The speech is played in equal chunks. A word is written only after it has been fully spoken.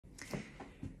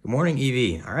Good morning,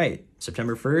 EV. All right,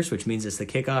 September 1st, which means it's the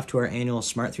kickoff to our annual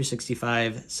Smart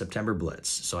 365 September Blitz.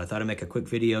 So I thought I'd make a quick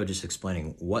video just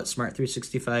explaining what Smart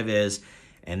 365 is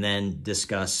and then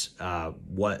discuss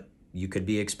what you could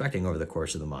be expecting over the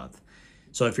course of the month.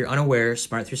 So if you're unaware,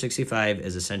 Smart 365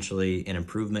 is essentially an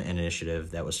improvement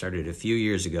initiative that was started a few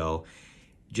years ago,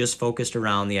 just focused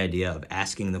around the idea of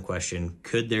asking the question,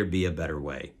 could there be a better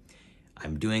way?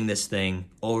 I'm doing this thing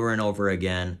over and over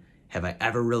again. Have I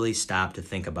ever really stopped to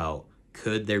think about,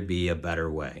 could there be a better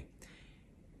way?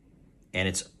 And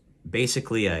it's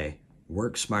basically a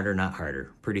work smarter, not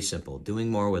harder. Pretty simple. Doing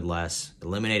more with less,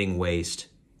 eliminating waste,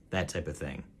 that type of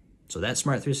thing. So that's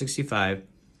Smart 365.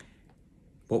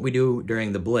 What we do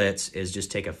during the Blitz is just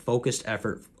take a focused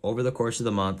effort over the course of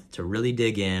the month to really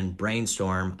dig in,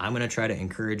 brainstorm. I'm going to try to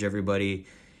encourage everybody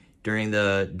during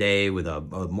the day with a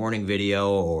morning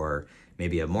video or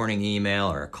maybe a morning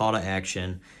email or a call to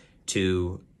action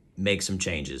to make some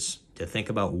changes, to think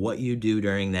about what you do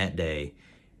during that day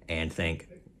and think,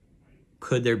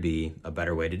 could there be a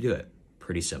better way to do it?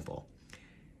 Pretty simple.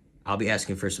 I'll be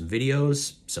asking for some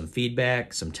videos, some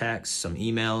feedback, some texts, some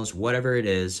emails, whatever it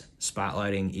is,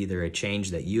 spotlighting either a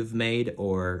change that you've made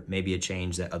or maybe a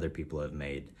change that other people have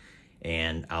made.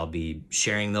 And I'll be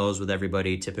sharing those with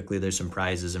everybody. Typically there's some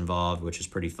prizes involved, which is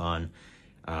pretty fun.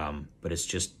 But it's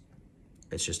just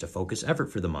a focused effort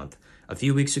for the month. A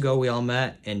few weeks ago, we all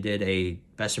met and did a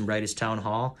Best and Brightest Town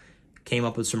Hall, came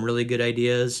up with some really good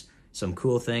ideas, some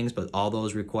cool things, but all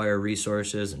those require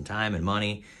resources and time and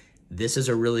money. This is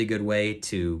a really good way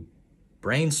to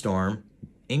brainstorm,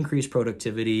 increase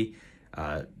productivity,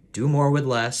 do more with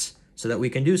less, so that we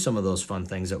can do some of those fun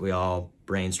things that we all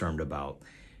brainstormed about.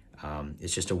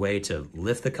 It's just a way to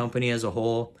lift the company as a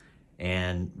whole,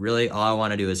 and really all I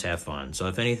want to do is have fun. So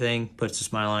if anything, puts a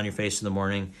smile on your face in the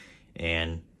morning,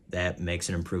 and that makes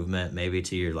an improvement maybe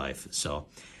to your life. So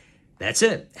that's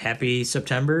it. Happy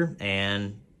September,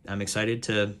 and I'm excited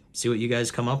to see what you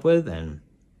guys come up with and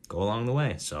go along the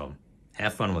way. So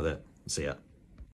have fun with it. See ya.